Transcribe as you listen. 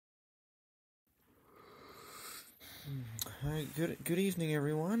Hi, good evening,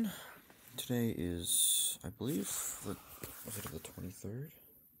 everyone. Today is, I believe, was it the 23rd?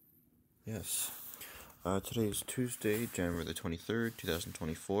 Yes. Today is Tuesday, January the 23rd,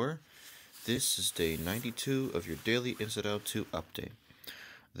 2024. This is day 92 of your daily Inside Out 2 update.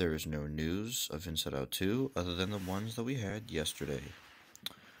 There is no news of Inside Out 2 other than the ones that we had yesterday.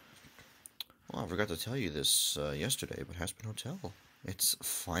 Well, I forgot to tell you this yesterday, but Hazbin Hotel. It's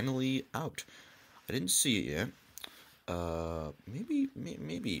finally out. I didn't see it yet. Maybe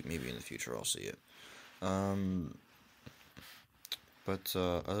in the future I'll see it. But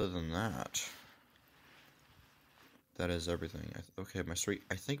other than that, that is everything. Okay, my streak.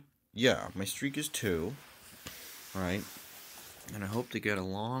 Yeah, my streak is 2, right? And I hope to get a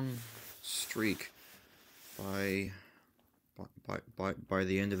long streak by by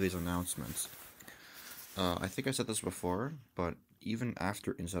the end of these announcements. I think I said this before, but even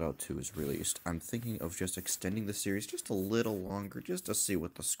after Inside Out 2 is released, I'm thinking of just extending the series just a little longer, just to see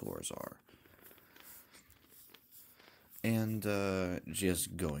what the scores are. And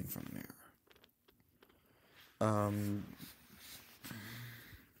just going from there.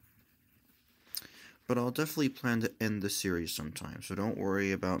 But I'll definitely plan to end the series sometime, so don't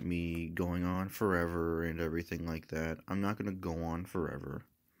worry about me going on forever and everything like that. I'm not gonna go on forever.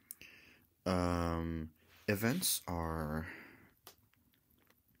 Events are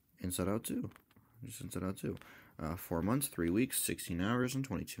Inside Out 2. Just Inside Out 2. 4 months, 3 weeks, 16 hours, and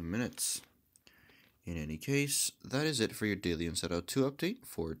 22 minutes. In any case, that is it for your daily Inside Out 2 update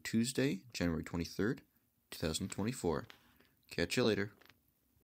for Tuesday, January 23rd, 2024. Catch you later.